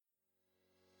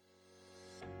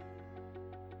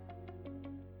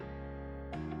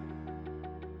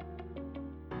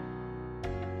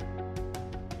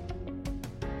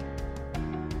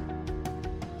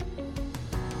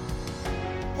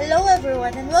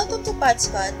everyone, and welcome to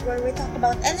Podsquad, where we talk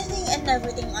about anything and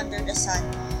everything under the sun.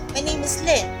 My name is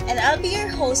Lyn, and I'll be your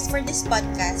host for this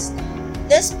podcast.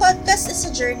 This podcast is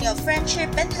a journey of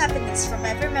friendship and happiness from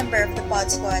every member of the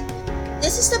Podsquad.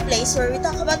 This is the place where we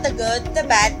talk about the good, the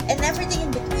bad, and everything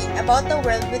in between about the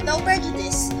world with no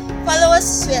prejudice. Follow us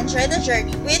as we enjoy the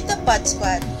journey with the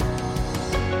Podsquad.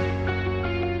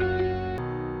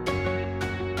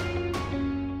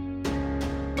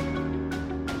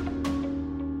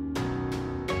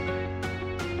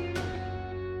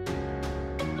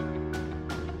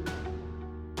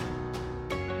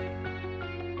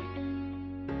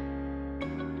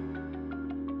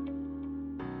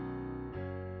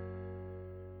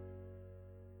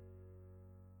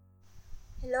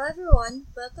 Hello everyone,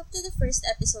 welcome to the first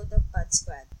episode of Pod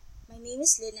Squad. My name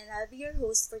is Lyn and I'll be your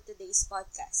host for today's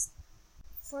podcast.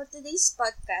 For today's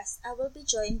podcast, I will be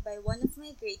joined by one of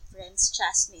my great friends,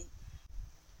 Jasmine.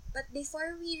 But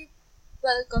before we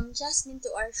welcome Jasmine to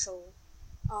our show,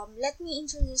 let me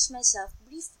introduce myself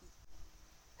briefly.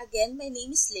 Again, my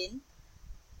name is Lyn.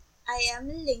 I am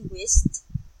a linguist,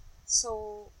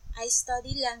 so I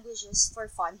study languages for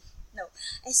fun. No,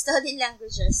 I study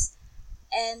languages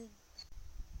and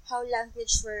how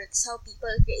language works, how people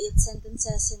create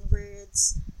sentences and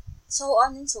words, so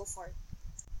on and so forth.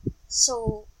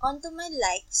 So, on to my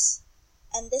likes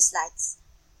and dislikes.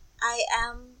 I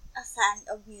am a fan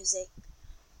of music.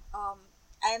 I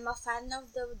am a fan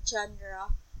of the genre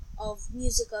of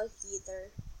musical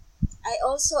theater. I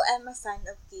also am a fan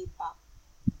of K-pop.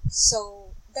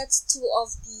 So, that's two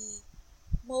of the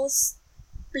most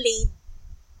played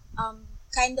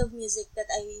kind of music that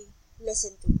I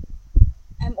listen to.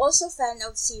 I'm also a fan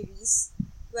of series,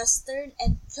 Western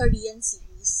and Korean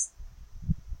series.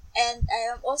 And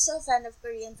I am also a fan of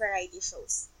Korean variety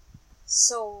shows.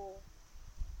 So,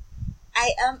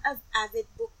 I am an avid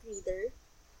book reader.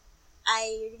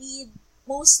 I read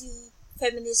mostly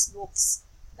feminist books,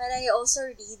 but I also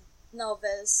read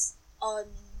novels on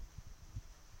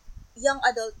young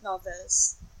adult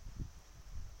novels.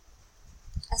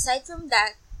 Aside from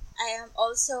that, I am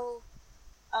also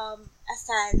a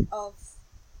fan of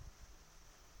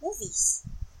movies.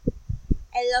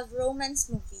 I love romance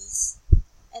movies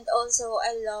and also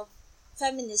I love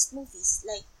feminist movies.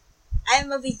 Like, I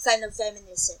am a big fan of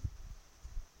feminism.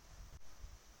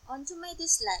 On to my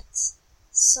dislikes.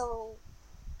 So,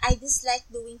 I dislike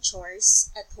doing chores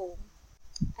at home.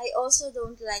 I also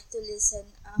don't like to listen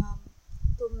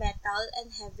to metal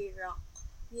and heavy rock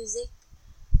music.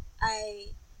 I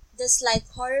dislike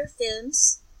horror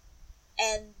films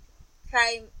and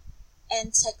crime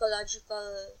and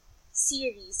psychological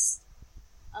series.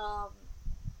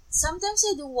 Sometimes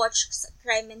I do watch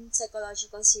crime and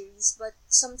psychological series, but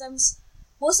sometimes,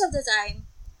 most of the time,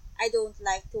 I don't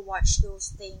like to watch those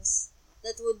things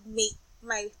that would make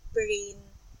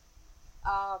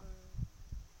um,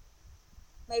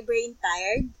 my brain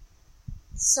tired.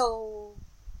 So,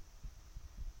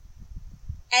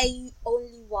 I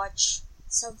only watch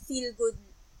some feel-good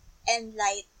and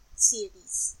light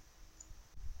series.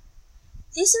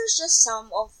 These are just some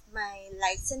of my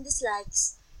likes and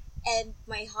dislikes and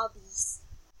my hobbies.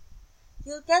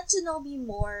 You'll get to know me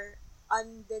more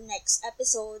on the next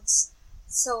episodes.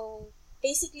 So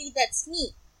basically that's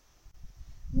me.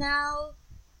 Now,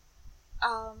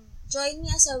 join me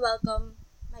as I welcome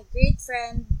my great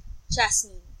friend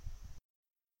Jasmine.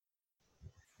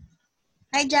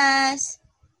 Hi Jas!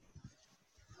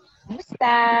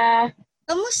 Kumusta?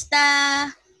 Kamusta?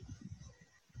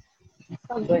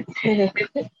 So good.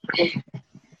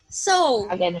 So,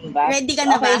 Ganun ba? ready ka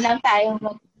na Okay ba? lang tayong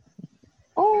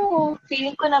Oo,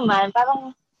 feeling ko naman,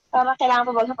 parang kailangan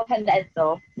pa ba sa paghandaan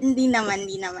to? Hindi naman.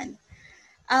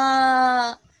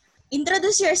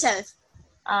 Introduce yourself.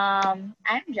 I'm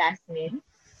Jasmine,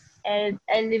 and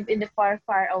I live in the far,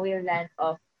 far away land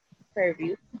of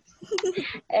Fairview.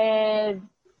 And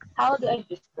how do I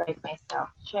describe myself?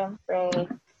 Siyempre,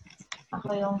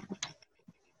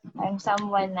 I'm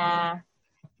someone na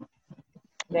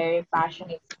very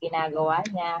passionate sa ginagawa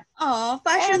niya. Oh,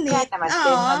 Pero passionate. tinatamad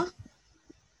din. Oh.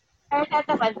 Pero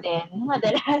tinatamad din,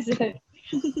 madalas.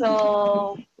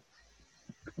 So,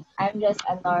 I'm just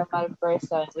a normal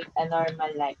person with a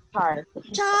normal life.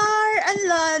 Char! Ang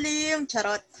lalim!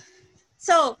 Charot.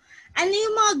 So, ano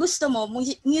yung mga gusto mo?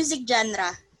 Music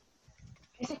genre?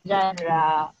 Music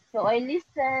genre. So, I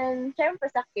listen, syempre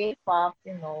sa K-pop,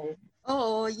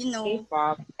 Oo,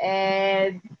 K-pop.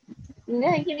 And,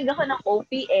 nakikinig ako ng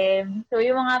OPM. So,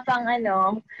 yung mga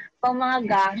pang mga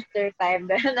gangster type.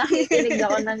 Nakikinig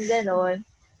ako ng ganun.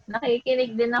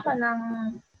 Nakikinig din ako ng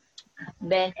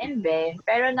Ben and Ben.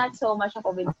 Pero not so much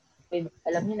ako with with,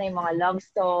 alam niyo na, yung mga love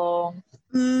song.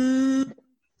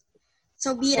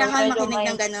 So, bira So, ka medyo makinig may,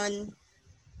 ng ganun.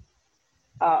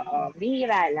 oo,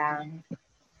 bihira lang.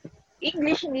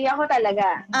 English, hindi ako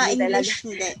talaga. Hindi talaga. English,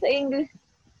 hindi. Sa English,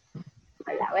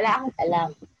 wala akong alam.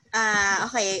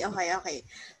 Okay.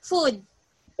 Food.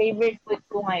 Favorite food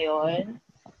ko ngayon,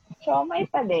 siomai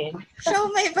pa din.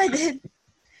 Siomai pa din.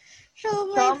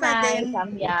 Siomai,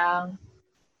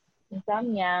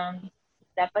 samyang.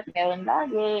 Dapat meron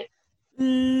lagi.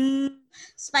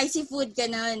 Spicy food,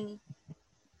 ganun.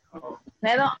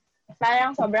 Meron,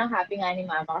 parang sobrang happy nga ni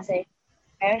mama kasi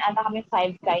meron ata kami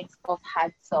 5 kinds of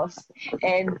hot sauce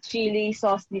and chili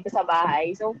sauce dito sa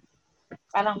bahay. So,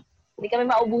 parang hindi kami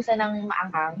maubusan ng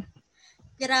maanghang.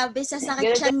 Grabe,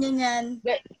 sasakit siya nyo yan.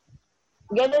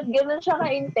 Ganun siya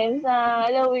ka-intense na,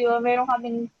 alam mo yun, meron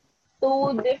kaming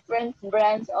 2 different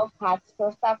brands of hot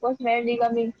sauce. Tapos meron din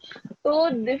kaming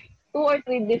 2 or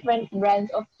 3 different brands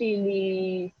of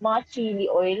mga chili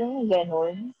oil,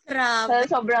 ganun. Grabe.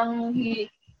 So,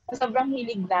 sobrang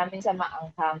hilig namin sa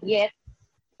maanghang. Yet,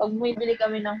 pag bumibili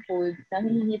kami ng food,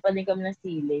 nanghihingi pa din kami ng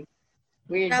sili.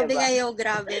 Weird, Grabe diba? kayo,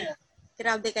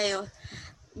 grabe kayo.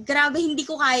 Grabe, hindi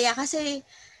ko kaya kasi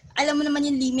alam mo naman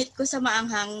yung limit ko sa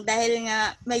maanghang dahil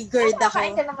nga may GERD ako.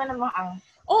 Kumakain ka naman ng maanghang.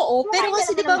 Oo, pero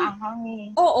kasi di ba,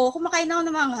 kumakain ako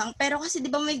ng maanghang, pero kasi di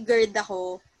ba may GERD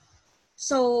ako.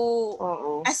 So,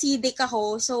 acidic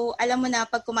ako. So, alam mo na,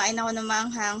 pag kumain ako ng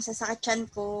maanghang, sasakit tiyan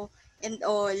ko and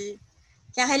all.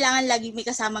 Kaya kailangan lagi may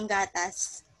kasamang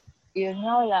gatas. Yun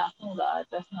nga, wala akong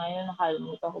gatas. Ngayon,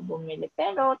 nakalimutan ko bumili.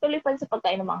 Pero, tuloy pa sa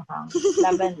pagkain ng maanghang.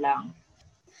 Laban lang.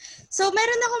 So,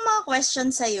 meron akong mga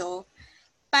questions sa'yo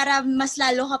para mas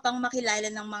lalo ka pang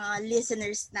makilala ng mga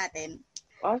listeners natin.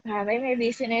 Sana'y may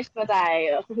listeners pa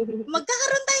tayo.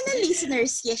 Magkakaroon tayo ng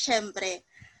listeners, yes, syempre.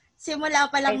 Simula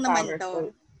pa lang naman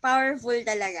to. Powerful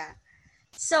talaga.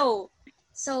 So,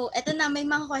 eto na, may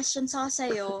mga questions ako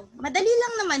sa'yo. Madali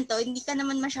lang naman to, hindi ka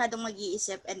naman masyadong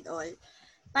mag-iisip and all.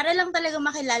 Para lang talaga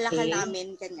makilala ka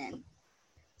namin, ganyan.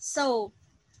 So,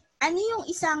 ano yung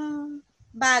isang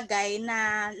bagay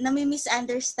na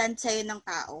nami-misunderstand sa'yo ng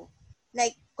tao?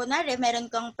 Like, kunwari,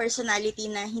 meron kang personality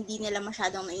na hindi nila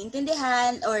masyadong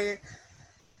naiintindihan or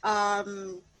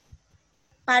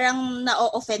parang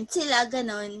na-offend sila,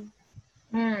 ganun.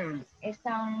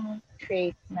 Isang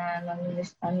trait na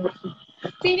nami-misunderstand.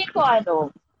 Feeling ko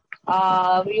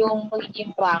yung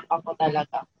magiging prangka ko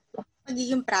talaga.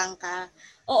 Magiging prangka?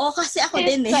 Oo, kasi ako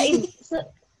din eh.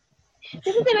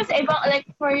 Kasi diba sa ibang, like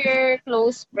for your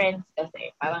close friends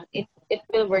kasi, parang it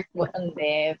will work on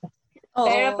them. Oo.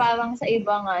 Pero parang sa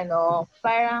ibang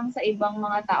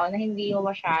mga tao na hindi mo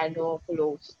masyado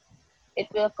close, it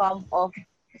will come off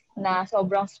na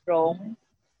sobrang strong.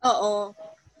 Oo,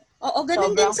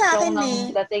 ganun din sa akin eh. Sobrang strong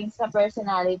ng dating sa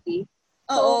personality.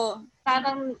 Oo. So,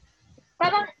 parang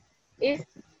is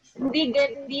hindi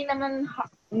naman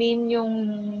mean yung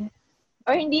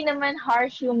or hindi naman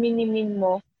harsh yung minimin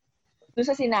mo doon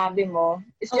sa sinabi mo.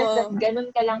 It's just that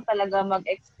ganun ka lang talaga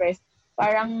mag-express.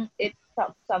 Parang it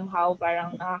somehow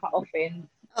parang nakaka-offend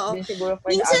din siguro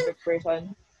for the other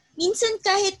person. Minsan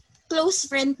kahit close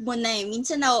friend mo na eh,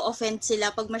 minsan na-offend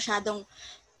sila pag masyadong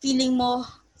feeling mo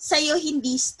sa'yo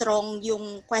hindi strong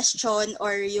yung question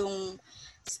or yung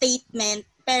statement,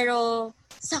 pero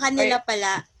sa kanila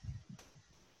pala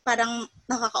parang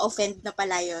nakaka-offend na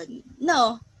pala yun.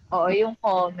 No? Oo, yung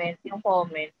comment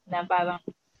na parang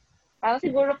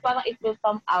siguro parang it will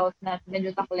come out na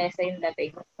medyo taklesa yung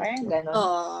dating. Parang gano'n.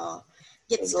 Oo.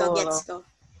 Gets ko.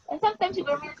 And sometimes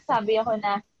siguro may nasasabi ako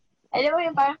na, alam mo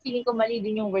yung parang feeling ko mali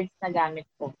din yung words na gamit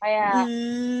ko.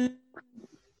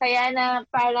 Kaya na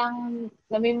parang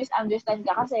nami-misunderstand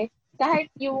ka kasi kahit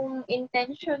yung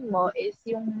intention mo is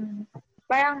yung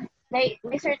parang may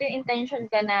certain intention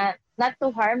ka na not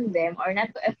to harm them or not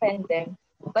to offend them,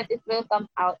 but it will come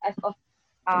out as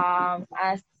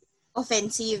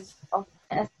offensive.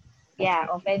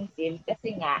 Offensive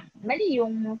kasi nga mali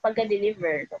yung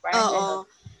pagka-deliver. So, parang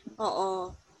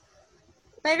Oo.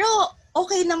 Pero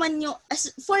okay naman yung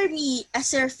for me as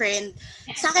your friend,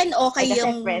 sa akin okay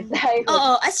yung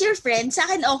as your friend, sa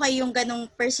akin okay yung ganung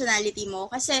personality mo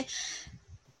kasi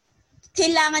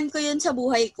kailangan ko yun sa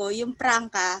buhay ko, yung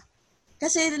prangka.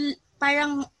 Kasi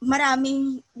parang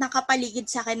maraming nakapaligid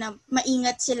sa akin na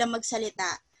maingat sila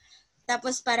magsalita.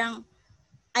 Tapos parang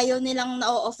ayaw nilang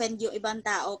na-offend yung ibang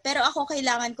tao. Pero ako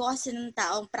kailangan ko kasi ng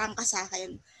taong prangka sa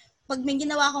akin. Pag may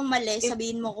ginawa akong mali,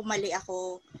 sabihin mo kung mali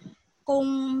ako. Kung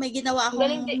may ginawa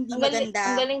akong hindi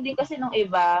maganda. Ang galing din kasi ng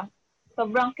iba,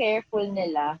 sobrang careful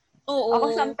nila. Ako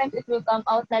Oo. sometimes it will come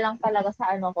out na lang talaga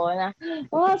sa ano ko na,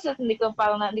 oh, so hindi ko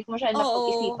masyadong Oo.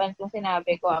 napag-isipan kung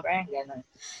sinabi ko, parang gano'n.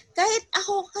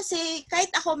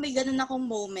 Kahit ako may ganun akong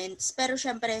moments, pero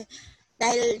syempre,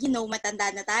 dahil,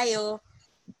 matanda na tayo,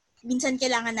 minsan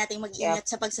kailangan nating Yeah. mag-ingat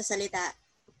sa pagsasalita.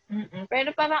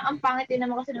 Pero parang ang pangit din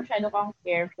naman kasi masyado kang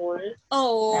careful na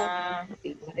Oo.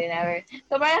 never.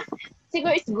 So parang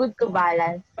siguro it's good to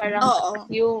balance. Parang Oo.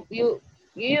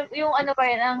 yung ano pa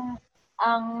rin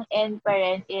ang end pa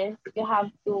rin is you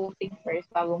have to think first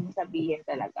bago mo sabihin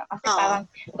talaga. Kasi Oo. parang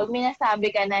pag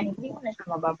minasabi ka na hindi mo na siya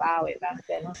mababawi, parang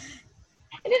gano'n.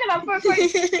 Hindi naman for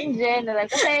in general.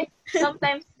 Kasi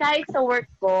sometimes kahit sa work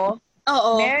ko,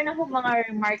 Oo. meron ako mga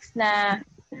remarks na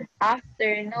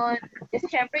after nun, kasi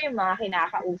syempre yung mga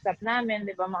kinakausap namin,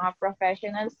 di ba, mga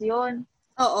professionals yun.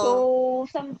 Oo.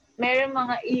 So, meron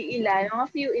mga mga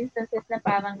few instances na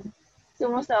parang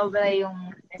sumusobra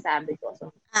yung nasabi ko.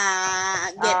 So,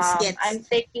 Gets. I'm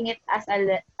taking it as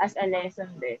a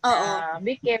lesson din. Oo.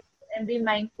 Be careful and be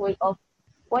mindful of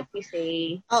what you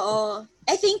say. Oo.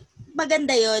 I think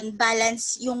maganda yon,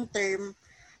 balance yung term.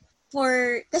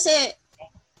 Kasi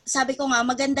sabi ko nga,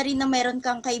 maganda rin na meron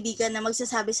kang kaibigan na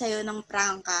magsasabi sa'yo ng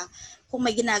prangka kung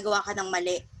may ginagawa ka ng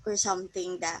mali or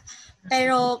something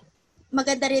Pero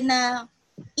maganda rin na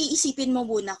iisipin mo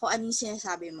muna kung ano yung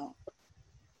sinasabi mo.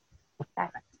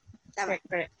 Tama. Tama.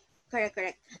 Correct.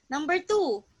 Correct. Number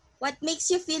 2, what makes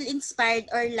you feel inspired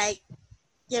or like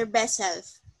your best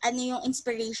self? Ano yung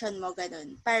inspiration mo,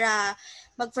 ganun? Para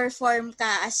mag-perform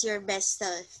ka as your best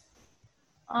self.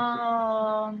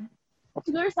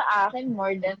 Siguro sa akin,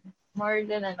 more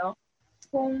than ano,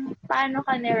 kung paano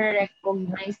ka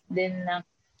nire-recognize din ng,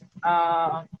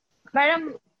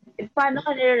 parang, paano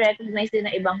ka nire-recognize din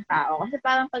ng ibang tao. Kasi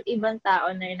parang pag ibang tao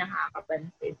na yung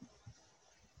nakakapansin,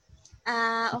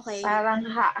 Okay. parang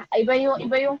iba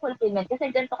yung fulfillment.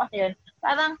 Kasi ganito kasi yun,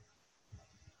 parang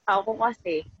ako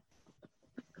kasi,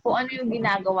 kung ano yung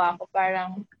ginagawa ko,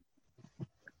 parang,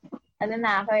 ano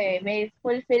na ako may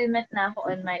fulfillment na ako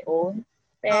on my own.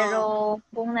 Pero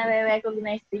kung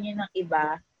nare-recognize din yun ng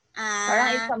iba, parang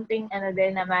it's something, ano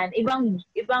din naman, Ibang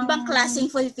klaseng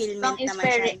ibang fulfillment naman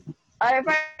siya. or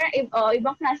parang,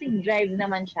 ibang klaseng drive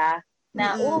naman siya,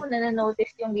 na,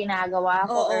 nanonotice yung ginagawa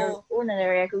ko, or,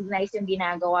 nare-recognize yung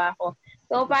ginagawa ko.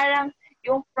 So, parang,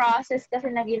 yung process kasi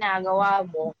na ginagawa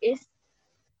mo is,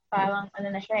 parang, ano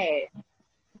na siya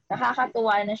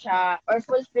nakakatuwa na siya, or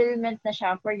fulfillment na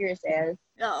siya for yourself.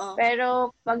 Oo.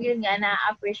 Pero, pag yun nga,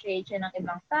 na-appreciate siya ng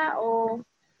ibang tao,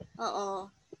 Oo.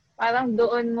 parang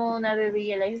doon mo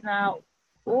na-realize na,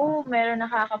 meron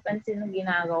nakakapansin ng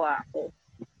ginagawa ko.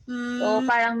 So,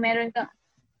 parang meron ka,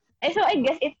 so I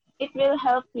guess it will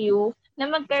help you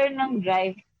na magkaroon ng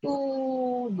drive to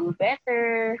do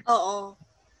better. Oo.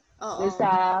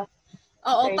 Sa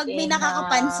Pag may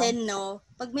nakakapansin, no?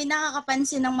 Pag may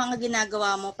nakakapansin ng mga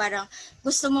ginagawa mo, parang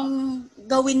gusto mong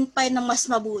gawin pa ng mas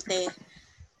mabuti.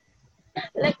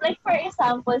 like for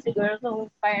example, siguro, so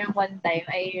parang one time,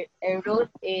 I wrote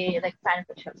a fan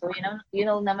fiction. So, you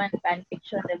know naman fan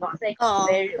fiction, diba? Kasi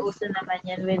very uso naman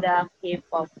yan with the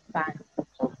K-pop fan.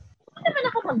 So, hindi naman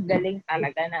ako magaling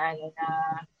talaga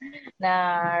na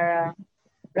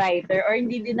writer, or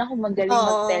hindi din ako magaling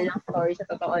mag-tell ng story, sa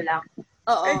totoo lang.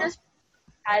 I just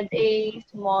had a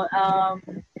small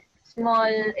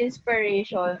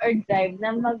inspiration or drive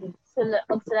na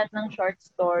magsulat ng short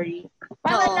story.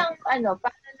 Para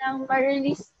lang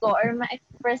ma-release ko or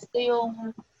ma-express ko yung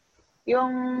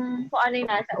kung ano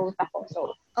yung nasa utak ko.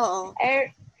 So,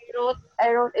 I wrote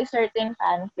a certain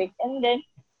fanfic, and then,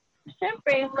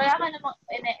 syempre, wala ka namang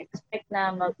ina-expect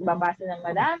na magbabasa ng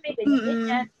madami,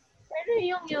 ganyan. Pero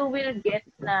yung you will get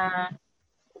na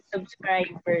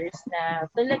subscribers na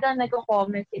talagang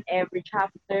nagko-comment in every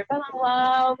chapter. Parang,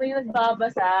 wow, may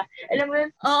nagbabasa. Alam mo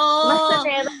yun, basta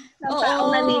meron ng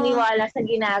taong naniniwala sa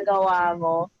ginagawa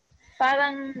mo,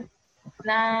 parang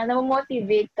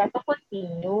na-motivate ka to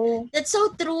continue. That's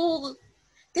so true.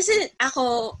 Kasi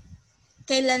ako,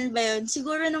 kailan ba yun?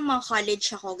 Siguro nung mga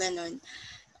college ako, ganun.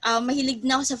 Mahilig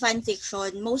na ako sa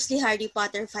fanfiction. Mostly Harry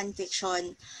Potter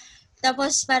fanfiction.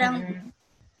 Tapos parang,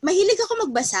 mahilig ako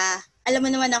magbasa. Alam mo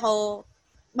naman ako,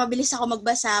 mabilis ako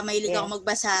magbasa, mahilig ako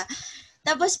magbasa.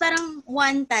 Tapos parang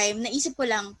one time, naisip ko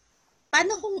lang,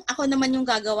 paano kung ako naman yung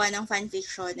gagawa ng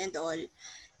fanfiction and all?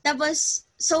 Tapos,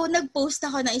 so nag-post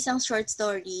ako ng isang short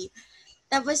story.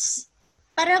 Tapos,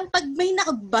 parang pag may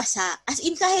nakabasa, as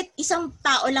in kahit isang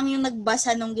tao lang yung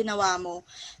nagbasa nung ginawa mo,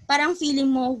 parang feeling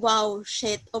mo, wow,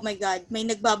 shit, oh my God, may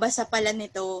nagbabasa pala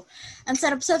nito. Ang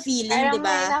sarap sa feeling, di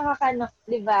ba? Parang may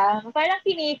di ba? Parang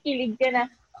kinikilig ka na,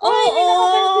 Uy, may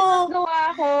nakapansin Oo! ng gawa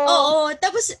ko. Oo.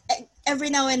 Tapos, every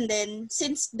now and then,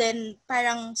 since then,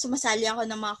 parang sumasali ako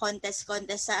ng mga contest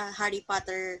sa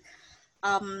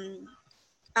um,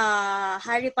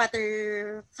 Harry Potter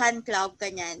fan club,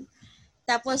 ganyan.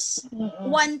 Tapos, Mm-mm.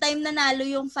 one time nanalo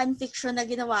yung fanfiction na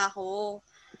ginawa ko.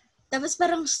 Tapos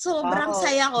parang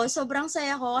Wow. sobrang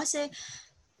saya ko kasi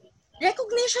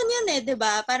recognition yun eh, 'di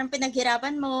ba? Parang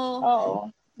pinaghirapan mo, Oo.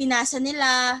 binasa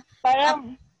nila,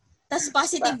 Parang, tas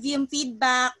positive yung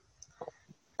feedback.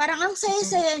 Parang ang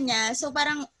saya-saya niya. So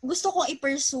parang gusto kong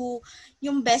i-pursue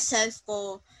yung best self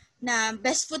ko na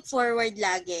best foot forward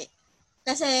lagi.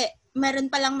 Kasi meron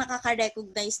palang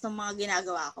nakaka-recognize ng mga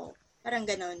ginagawa ko. Parang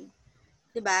ganun.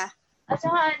 'Di ba? at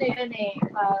saka ano yun eh,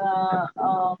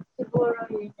 siguro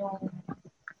yun yung,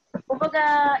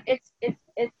 kumbaga, it's,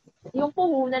 yung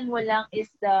puhunan mo lang is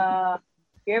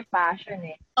your passion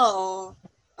eh. Oo.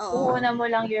 Oo. Puhunan mo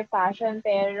lang your passion,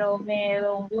 pero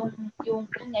merong,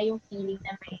 yung feeling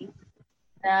na may,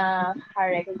 na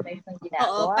recognize ng Oo,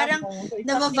 ginagawa parang mo. So, it's something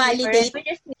different, na-validate.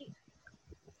 which is,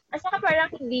 at saka parang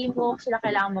hindi mo sila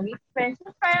kailangan maging friends. So,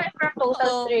 parang from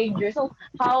total Oo. stranger. So,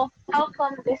 how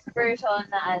come this person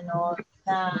na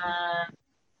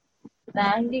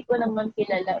na hindi ko naman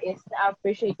kilala is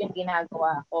na-appreciate yung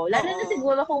ginagawa ko. Lalo na Oo.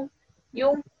 siguro kung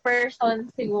yung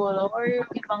person siguro or yung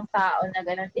ibang tao na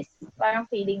ganun is parang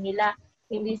feeling nila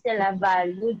hindi sila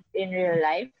valued in real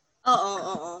life. Oo,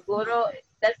 oo. Siguro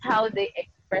that's how they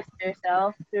express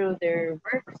themselves through their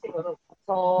work siguro.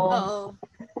 So, Oo.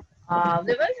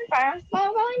 di ba parang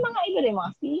yung mga iba rin,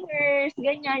 mga singers,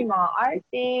 ganyan, yung mga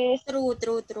artists. True.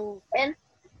 And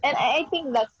I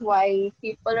think that's why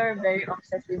people are very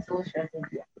obsessed with social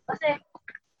media. Kasi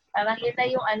parang yun na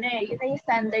yung yun na yung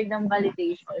standard ng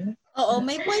validation. Oo,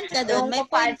 may point ka doon. Yung May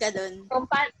point ka doon. kung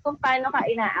paano ka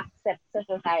ina-accept sa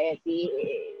society,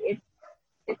 it's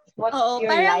what's Oo,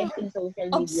 your parang life in social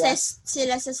media. obsessed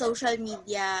sila sa social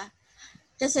media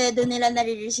kasi doon nila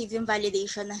nare-receive yung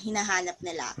validation na hinahanap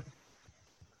nila.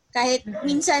 Kahit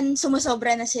minsan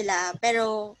sumusobra na sila,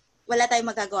 pero wala tayong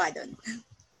magagawa doon.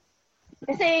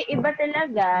 Kasi iba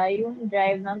talaga yung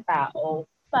drive ng tao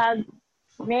pag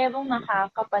merong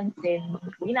nakakapansin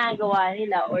ginagawa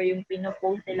nila or yung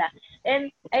pinopost nila.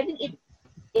 And I think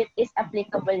it is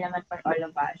applicable naman for all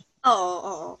of us.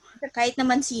 Oo. Kahit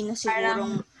naman sino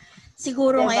Parang,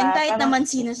 siguro diba, ngayon, kahit parang, naman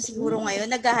sino siguro ngayon,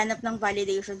 naghahanap ng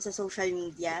validation sa social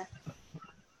media.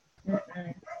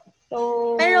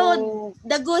 So, Pero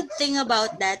the good thing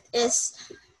about that is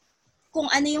kung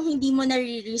ano yung hindi mo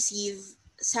nare-receive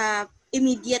sa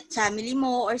immediate family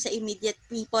mo or sa immediate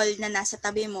people na nasa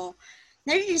tabi mo,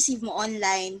 nare-receive mo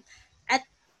online at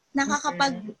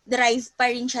nakakapag-drive pa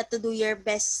rin siya to do your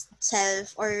best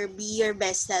self or be your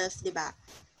best self, di ba?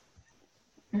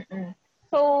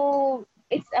 So,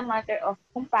 it's a matter of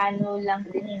kung paano lang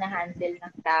din hinahandle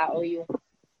ng tao yung,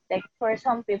 like, for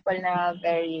some people na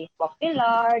very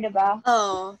popular, di ba?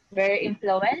 Oo. Very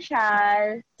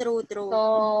influential. True. So,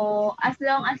 as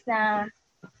long as na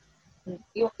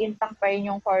yung impact pa rin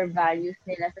yung core values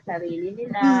nila sa sarili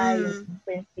nila, yung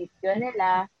prinsipyo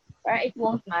nila, parang it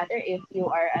won't matter if you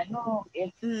are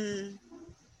if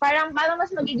parang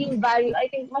mas magiging I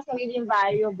think mas magiging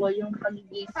valuable yung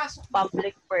pagiging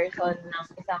public person ng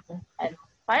isang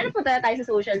parang punta tayo sa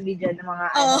social media ng mga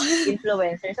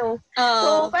influencer. So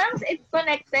parang it's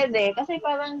connected eh. Kasi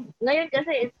parang, ngayon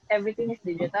kasi everything is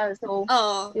digital. So,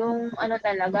 yung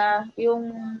talaga,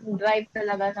 yung drive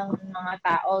talaga ng mga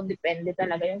tao, depende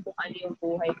talaga yung kung ano yung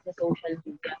buhay sa social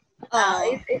media.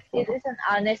 It is an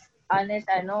honest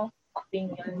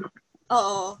opinion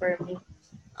for me.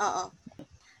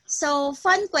 So,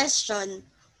 fun question.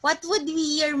 What would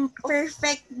be your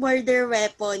perfect murder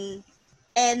weapon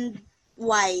and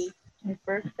why? My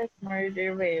perfect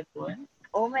murder weapon?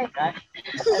 Oh my gosh.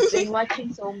 I've been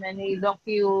watching so many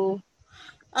documentaries,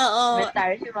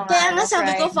 yung mga Kaya nga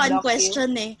sabi ko fun crime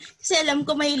question eh. Kasi alam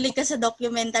ko mahilig ka sa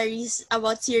documentaries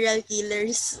about serial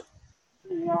killers.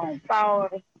 Yung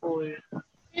powerful.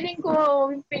 Feeling ko,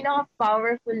 yung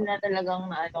pinaka-powerful na talagang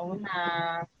napanood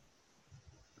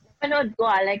ko,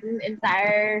 like yung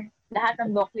entire, lahat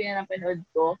ng docu na napanood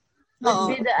ko, would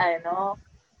be the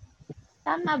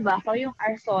tama ba ako? Yung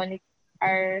arsenic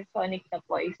na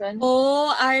poison?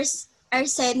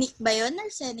 Arsenic ba yun?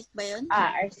 Arsenic ba yun?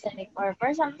 Arsenic or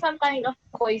some kind of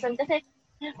poison. Kasi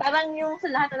parang yung sa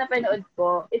lahat na napanood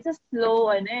ko, it's a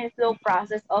slow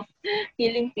process of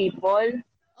killing people.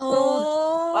 So,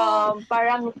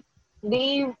 parang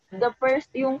yung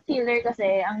killer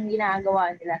kasi, ang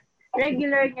ginagawa nila,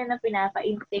 regular niya na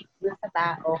pinapa-intake dun sa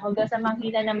tao hanggang sa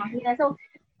manghina na manghina. So,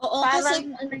 kasi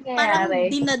parang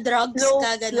dinadrugs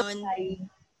ka, ganon.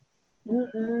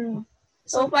 Mm-mm.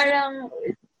 So, So, parang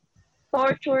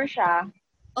torture siya.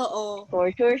 oo,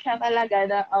 Torture siya talaga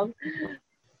na,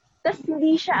 tas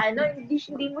hindi siya,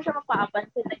 hindi mo siya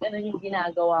mapapansin na gano'n yung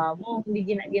ginagawa mo. Hindi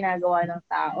ginagawa ng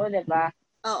tao, di ba?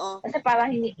 oo. Kasi parang,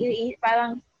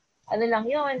 parang, ano lang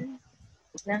yun,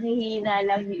 nanghihina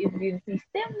lang yung immune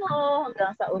system mo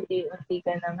hanggang sa unti-unti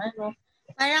ka ng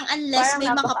Parang unless parang may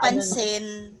napaka-ano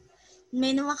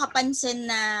nun. makapansin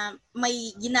na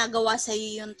may ginagawa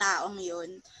sa'yo yung taong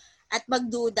yun at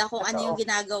magduda kung ano yung Totoo.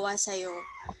 ginagawa sa'yo,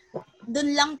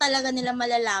 dun lang talaga nila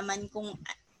malalaman kung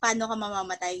paano ka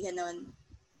mamamatay, ganon.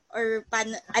 Or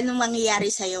paano, anong mangyayari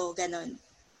sa'yo, ganon.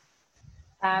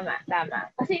 Tama,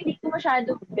 tama. Kasi hindi ko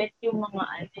masyado bet yung mga,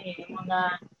 yung mga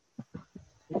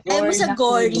Ayaw mo gore sa na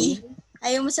gory? killing.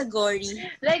 Ayaw mo sa gory?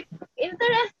 Like,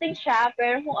 interesting siya,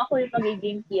 pero kung ako yung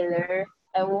magiging killer,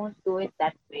 I won't do it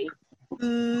that way.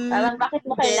 Parang bakit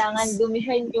mo kailangan Gets.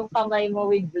 dumihan yung kamay mo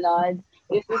with blood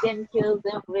if you can kill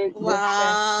them with just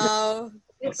Wow.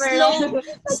 super,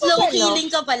 Slow killing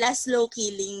ka pala, slow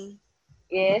killing.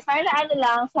 yes, parang ano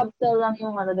lang, subtle lang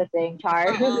yung dating,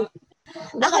 char. Oo.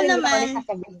 Ako Nakalimutan ko na yung naman,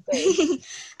 sasabihin ko eh.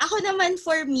 ako naman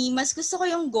for me, mas gusto ko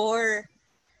yung gore.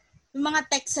 Yung mga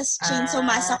Texas Chainsaw Ah,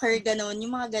 Massacre, ganun.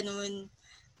 Yung mga ganun.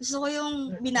 Gusto ko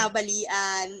yung mm-mm.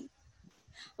 binabalian.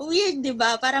 Weird, di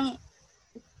ba? Parang,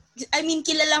 I mean,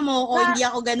 kilala mo ko, Na, hindi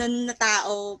ako ganun na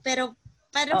tao. Pero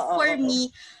oo, for oo. me,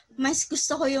 mas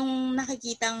gusto ko yung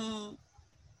nakikitang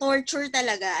torture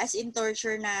talaga. As in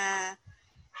torture na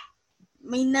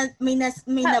may Ha,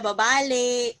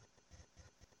 nababali.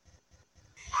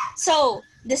 So,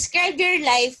 describe your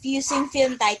life using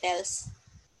film titles.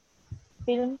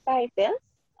 film title?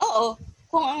 Oo.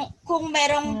 Kung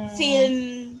merong Hmm, film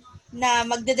na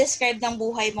magde-describe ng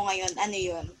buhay mo ngayon, ano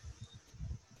yun?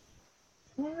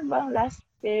 ano bang last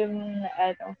film na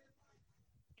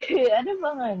ano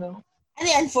bang Ano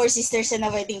yan? Four Sisters and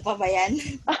a Wedding pa ba yan?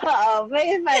 Oo,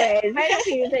 may pa rin. Parang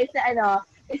favorite na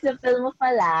is a film of my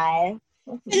life.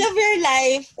 I love your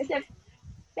life. Kasi,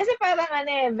 kasi parang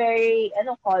very,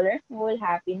 colorful,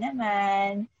 happy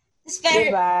naman. Tapos 'Di very,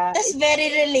 ba? very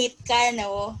relate ka,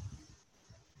 no?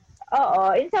 Oo,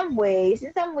 in some ways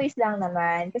lang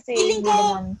naman. Kasi Feeling hindi ko,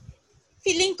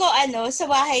 naman, sa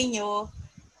bahay nyo,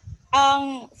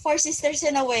 ang Four Sisters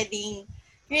and a Wedding,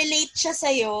 relate siya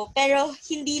sa'yo, pero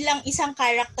hindi lang isang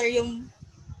character yung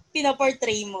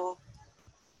pinoportray mo.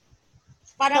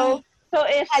 so, Parang so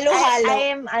if I halo-halo.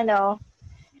 am,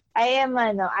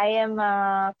 I am a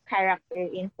character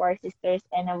in Four Sisters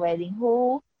and a Wedding.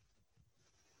 Who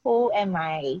am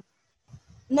I?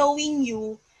 Knowing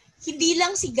you, hindi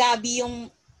lang si Gabby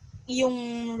yung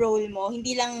role mo,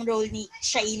 hindi lang role ni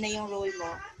Shaina yung role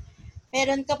mo.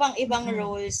 Meron ka pang ibang Mm-mm.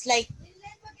 roles like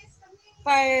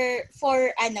for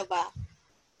ano ba?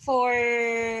 For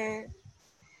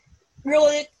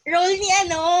role ni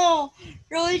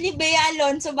role ni Bea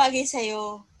Alonso bagay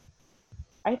sa'yo.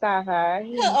 Ay, taka.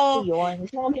 Hindi ko Oo, yun.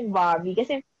 Gusto ko maging Bobby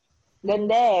kasi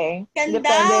ganda eh. ganda.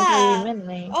 Independent women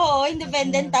eh. Oo,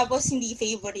 independent Mm-mm. tapos hindi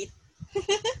favorite.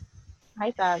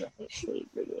 Ay, taka.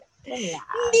 Favorite. Yan lang.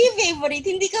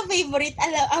 Hindi ka favorite,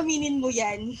 aminin mo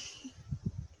yan.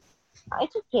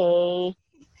 It's okay.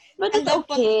 But it's Tanggap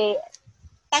mo, okay.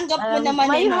 tanggap mo naman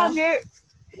May you no? have your,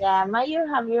 yeah, may you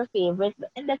have your favorite,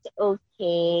 and that's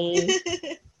okay.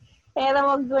 Pero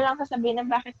wag mo lang sasabihin na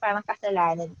bakit parang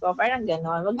kasalanan ko. Parang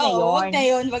ganon. Wag na Oo, wag na yon.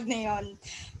 yun, wag na yun.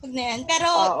 Wag na yun. Pero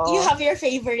you Oo. have your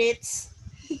favorites.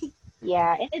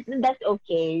 Yeah, and that's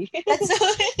okay. That's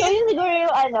all. So, yun siguro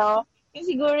yung yun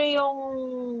siguro yung,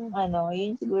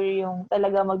 yun siguro yung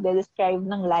talaga magde-describe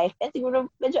ng life. And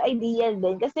siguro medyo ideal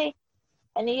din. Kasi,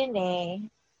 yun eh,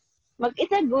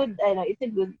 it's a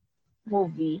good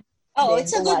movie Oo, then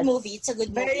it's a to good watch. movie. It's a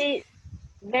good movie. Very,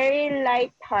 very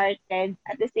light-hearted.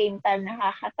 At the same time,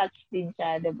 nakaka-touch din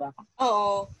siya, diba?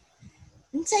 Oo.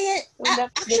 Ang saya. So,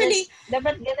 Actually,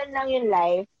 dapat ganun lang yung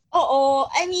life. oo.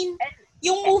 I mean, And,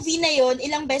 yung movie na yon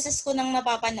ilang beses ko nang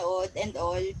napapanood and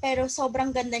all. Pero sobrang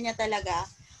ganda niya talaga.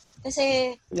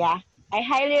 Kasi, yeah, I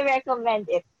highly recommend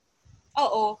it.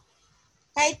 oo.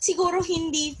 Kahit siguro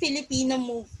hindi Filipino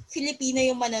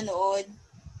yung manonood,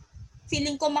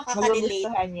 feeling ko makaka-relate.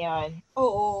 Magugustuhan yon.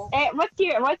 Oo. What's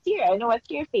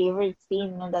your favorite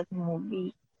scene in that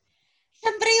movie?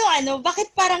 Siyempre yung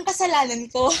bakit parang kasalanan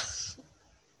ko?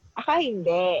 Ako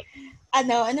hindi.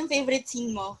 Anong favorite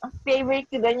scene mo? Ang favorite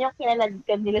ko doon yung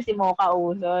kinaladkad nila si Mocha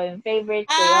Uzon.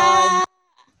 Favorite ko yon. Ah,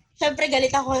 siyempre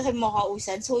galit ako kay Mocha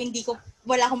Usan, so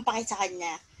wala akong paki sa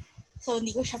kanya. So,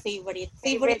 hindi ko siya favorite.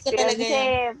 Favorite Favorite ko ko yun talaga kasi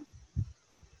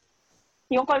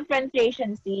yung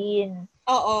confrontation scene.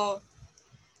 oo.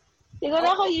 Siguro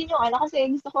ako Oo. yun yung kasi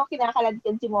gusto ko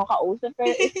kinakaladkad si Mocha Oso.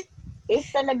 Pero if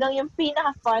talagang yung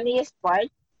pinaka-funniest part,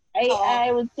 Oo. I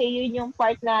would say yun yung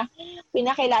part na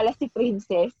pinakilala si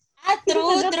Princess. Kasi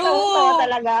True, talagang tawang-tawa true.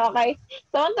 talaga ako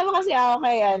tawang-tawa kasi ako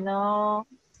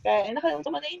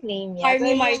nakalimutan ko na yung name niya. Carmi Pero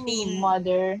yung Martin.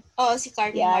 mother, Oo, si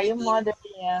Carmi yung Martin. mother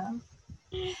niya.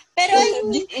 Pero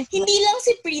This is hindi lang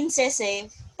si Princess eh.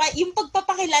 Yung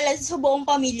pagpapakilala sa buong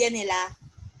pamilya nila,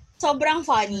 sobrang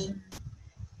funny.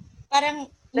 Parang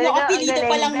yung talagang ang apelido pa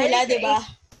galing. lang nila, di ba?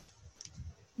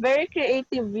 Very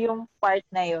creative yung part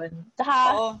na yun. Tsaka,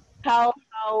 Oo.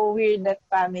 how weird that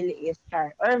family is,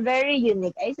 Char. Or very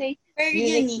unique. I say, Very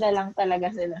unique unique. na lang talaga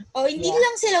sila. Oh, hindi Yeah.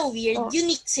 lang sila weird, Oh,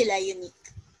 unique sila, unique.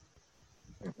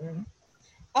 mm-mm.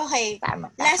 Okay, Tama.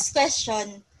 last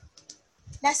question.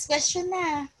 Last question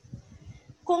na.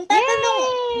 Kung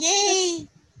Yay! yay!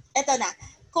 Eto na.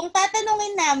 Kung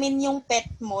tatanungin namin yung pet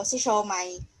mo, si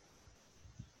Siomay,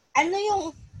 ano yung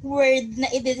word na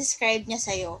i-describe niya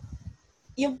sa'yo?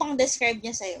 Yung pang-describe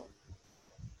niya sa'yo?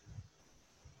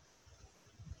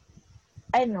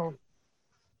 Ano,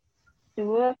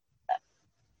 siguro,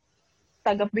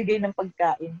 tagabigay ng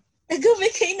pagkain.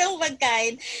 Nagbibigay ng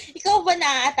pagkain. Ikaw ba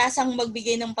naaatasang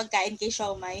magbigay ng pagkain kay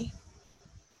Siomay?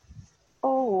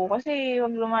 Oo, kasi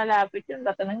wag lumalapit yun.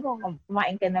 Tatanungin ko,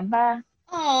 kumain ka na ba?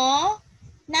 Aww.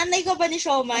 Nanay ka ba ni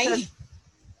Siomay? Kasi,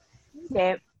 hindi,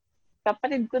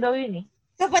 kapatid ko daw yun eh.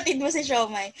 Kapatid mo si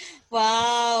Siomay.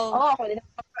 Wow. Oo, ako din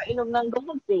napapainom ng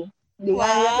gamot eh. Hindi nga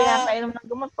nila Wow. pinapainom ng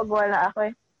gamot pag wala ako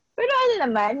eh. Pero ano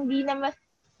naman, hindi naman,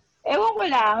 ewan ko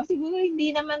lang, siguro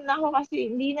hindi naman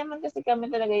kasi kami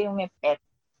talaga yung may pet.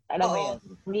 Alam mo Oo. yun,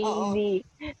 hindi, Oo. hindi,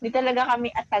 hindi talaga kami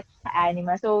attached sa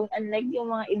anima. So, unlike yung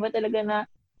mga iba talaga na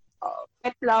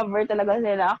pet lover talaga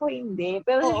sila, ako hindi.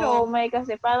 Pero si Oo. Shomai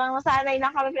kasi parang nasanay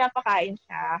lang kami pinapakain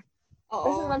siya.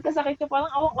 Tapos nung Oo. nagkasakit siya,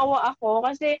 parang awang-awa ako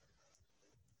kasi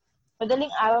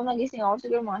madaling araw nagising ako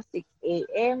siguro mga 6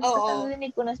 a.m. Tapos Oo.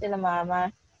 narinig ko na sila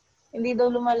mama. Hindi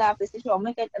daw lumalapit si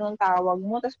Shomai kahit anong tawag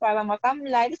mo. Tapos parang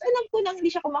matamlay. Tapos alam ko nang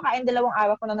hindi siya kumakain 2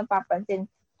 araw ko na napapansin.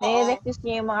 Oo. Nire-refuse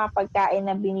niya yung mga pagkain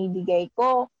na binibigay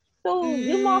ko. So,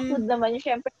 yung mga Mm. food naman, yung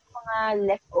syempre yung mga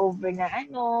leftover na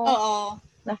Oo.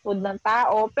 na food ng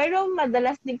tao. Pero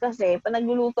madalas din kasi, pag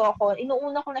nagluluto ako,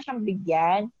 inuuna ko na siyang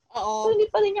bigyan. So, Oo. hindi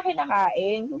pa rin niya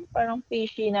kinakain. So, parang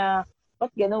fishy na,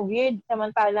 ba't gano'n weird?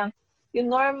 Samantalang, yung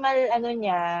normal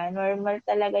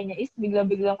talaga niya is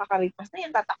bigla-biglang kakaripas na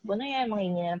yan, tatakbo na yan,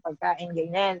 manghingi na ng pagkain,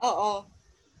 ganyan. Oo.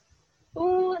 So,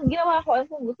 ginawa ko,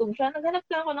 kung gutom siya, naghanap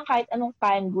lang ako ng kahit anong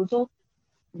canned good. So,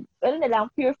 ano na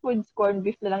lang, pure foods, corned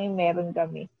beef na lang yung meron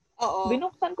kami. Oo.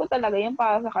 Binuksan ko talaga yan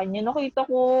para sa kanya. Nakita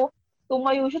ko,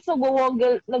 tumayo siya sa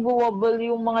nag-wobble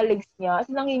yung mga legs niya. As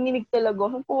nanginginig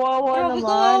talaga. So, kawawa Grabe, naman.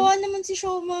 kawawa naman si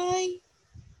Siomay.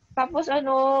 Tapos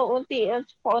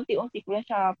paunti-unti ko yan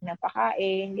siya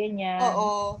pinapakain, ganyan.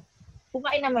 Oo.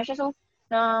 Kumain naman siya. So,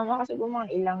 na makasiguro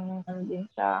mga ilang, din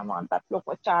siya, mga 3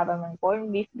 kutsara ng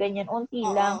corned beef, ganyan, unti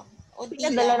Oo. lang. Unti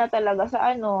Pinadala lang. na talaga Sa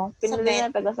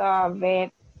vet. sa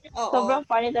vet. Oo. Sobrang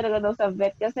funny talaga daw sa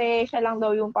vet kasi siya lang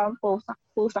daw yung parang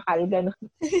pusakal, gano'n.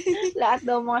 Lahat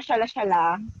daw mga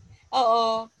syala-syala.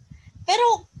 Oo. Pero,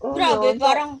 Oo, grabe, yun.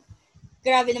 So,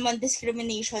 grabe naman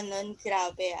discrimination nun.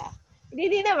 Grabe ah.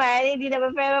 hindi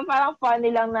naman, pero parang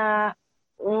funny lang na,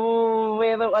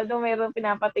 meron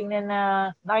pinapatingnan na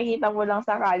nakikita mo lang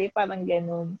sakali, parang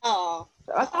ganun. Oo.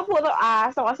 So, at Oo. puro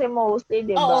aso kasi mostly,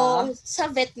 di Oo, ba? sa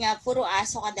vet nga, puro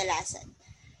aso kadalasan.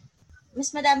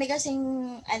 Mas madami kasing,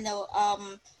 ano,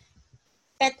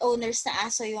 pet owners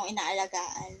na aso yung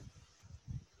inaalagaan.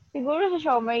 Siguro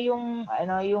sa Shomai, yung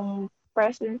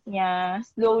presence niya,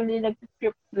 slowly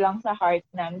nag-trip lang sa heart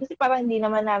namin. Kasi parang hindi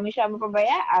naman namin siya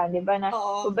mapabayaan, di ba? Na,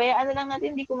 Oo. pabayaan na lang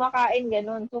natin, hindi kumakain,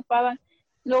 ganun. So, parang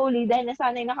slowly, dahil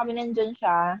nasanay na kami nandyan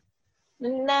siya,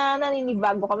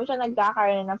 naninibago kami siya,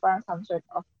 nagkakaroon na parang some sort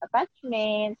of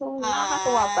attachment. So,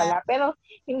 nakakatuwa Ah, pala. Pero,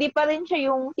 hindi pa rin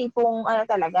siya yung tipong,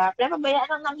 talaga, pinapabayaan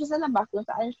lang namin siya sa labas kung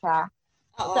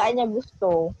oo. saan niya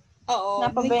gusto. Oo, may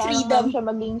Napabayaan lang freedom. namin siya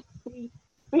maging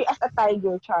free as a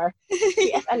tiger, char.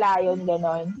 Free as a lion,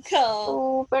 ganon. Oo. So,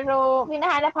 pero,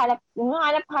 hinahanap-hanap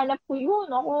ko yun.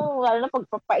 Ako, lalo na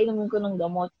pagpapainumin ko ng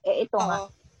gamot. Ito nga,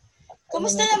 Oo.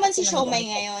 Kamusta inumin ko naman si kasi ng Siomay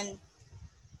gamot. ngayon?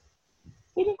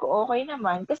 Feeling ko okay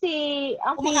naman. Kasi,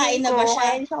 ang Kumakain feeling na ba ko, siya?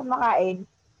 kaya hindi siya kumakain,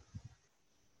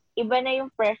 iba na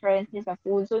yung preference niya sa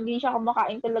food. So, hindi siya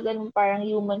kumakain talaga ng parang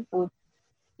human food.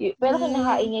 Pero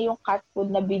kinakain Hmm, niya yung cat food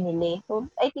na binili. So,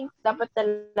 I think dapat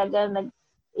talaga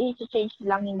i-change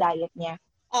lang yung diet niya.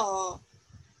 oo.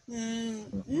 So,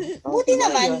 Buti siguro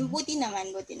naman, yun. buti naman,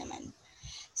 buti naman.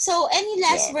 So, any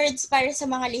last Yes. words para sa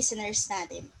mga listeners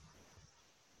natin?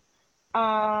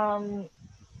 Um,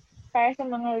 para sa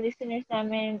mga listeners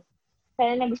namin,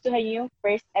 sana nagustuhan niyo yung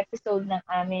first episode ng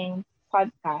aming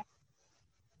podcast.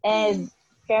 Mm. And,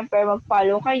 syempre,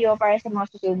 mag-follow kayo para sa mga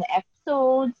susunod na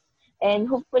episodes. And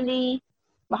hopefully,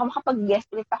 baka makapag-guest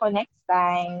ulit ako next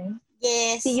time. See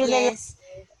Yes, you na lang. yes.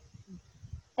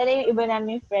 Sana yung iba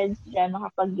namin friends dyan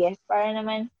makapag-guest para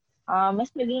naman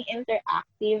mas maging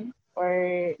interactive or,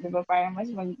 di ba, para mas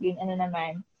magiging ano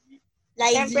naman. Syempre,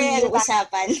 Lively ano yung tayo,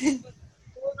 usapan.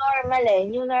 new normal eh.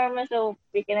 New normal, so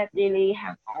we cannot really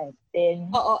hang out din.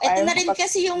 Oo, Para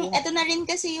makapag-feel ito na rin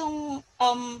kasi yung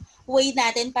way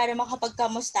natin para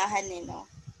makapagkamustahan eh, no?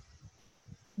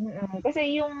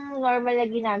 Kasi yung normal na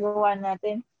ginagawa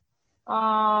natin,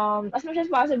 as much as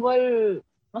possible,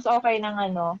 mas okay ng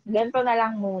ganito na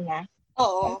lang muna.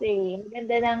 Oo, Kasi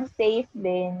maganda ng safe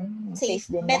safe.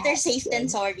 din Better lahat. safe than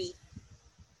Yun. sorry.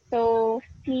 So,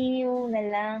 see you na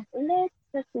lang ulit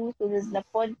sa susunod na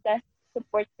podcast.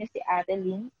 Support niyo si Ate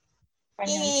Lyn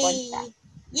kanyang podcast.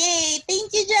 Yay! Yay! Thank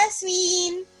you,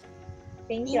 Jasmine!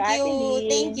 Thank you, Thank Ate you.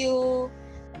 Thank Lyn. you.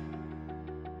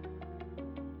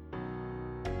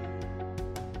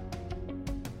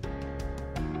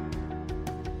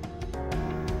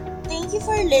 Thank you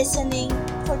for listening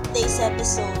for today's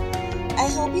episode. I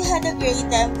hope you had a great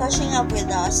time catching up with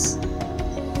us.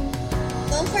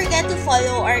 Don't forget to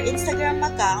follow our Instagram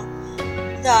account,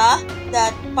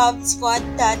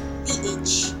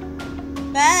 the.pubsquad.ph.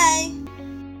 Bye!